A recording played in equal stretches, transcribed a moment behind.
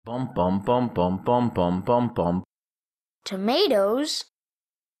Bum bum bum bum bum bum bum bum. Tomatoes?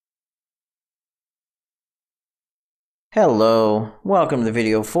 Hello, welcome to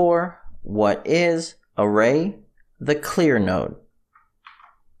video 4. What is array? The clear node.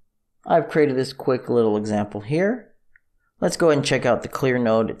 I've created this quick little example here. Let's go ahead and check out the clear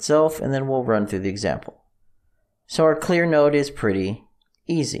node itself, and then we'll run through the example. So our clear node is pretty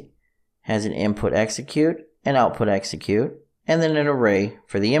easy. It has an input execute, an output execute, and then an array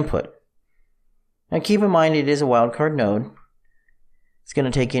for the input. Now keep in mind it is a wildcard node. It's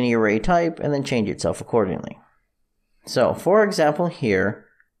going to take any array type and then change itself accordingly. So for example here,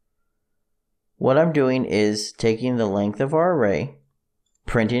 what I'm doing is taking the length of our array,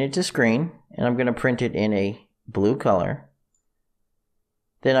 printing it to screen, and I'm going to print it in a blue color.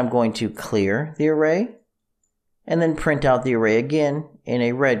 Then I'm going to clear the array, and then print out the array again in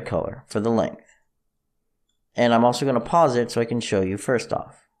a red color for the length. And I'm also going to pause it so I can show you first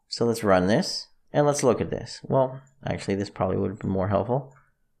off. So let's run this, and let's look at this. Well, actually this probably would have been more helpful.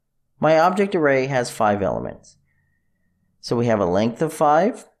 My object array has 5 elements. So we have a length of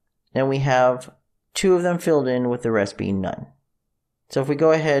 5, and we have 2 of them filled in with the rest being none. So if we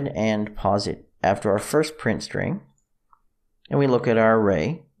go ahead and pause it after our first print string, and we look at our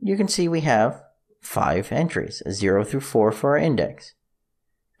array, you can see we have 5 entries, 0 through 4 for our index.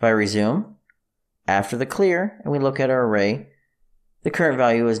 If I resume, after the clear, and we look at our array, the current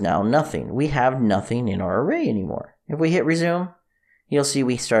value is now nothing. We have nothing in our array anymore. If we hit resume, you'll see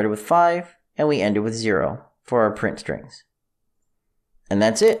we started with 5, and we ended with 0 for our print strings. And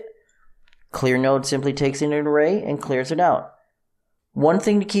that's it. Clear node simply takes in an array and clears it out. One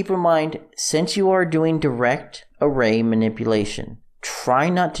thing to keep in mind, since you are doing direct array manipulation, try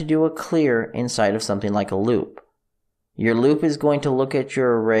not to do a clear inside of something like a loop. Your loop is going to look at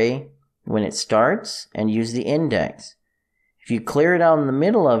your array when it starts and use the index. If you clear it out in the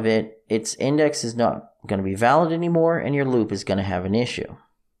middle of it, its index is not going to be valid anymore and your loop is going to have an issue.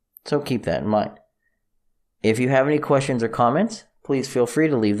 So keep that in mind. If you have any questions or comments, please feel free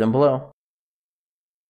to leave them below.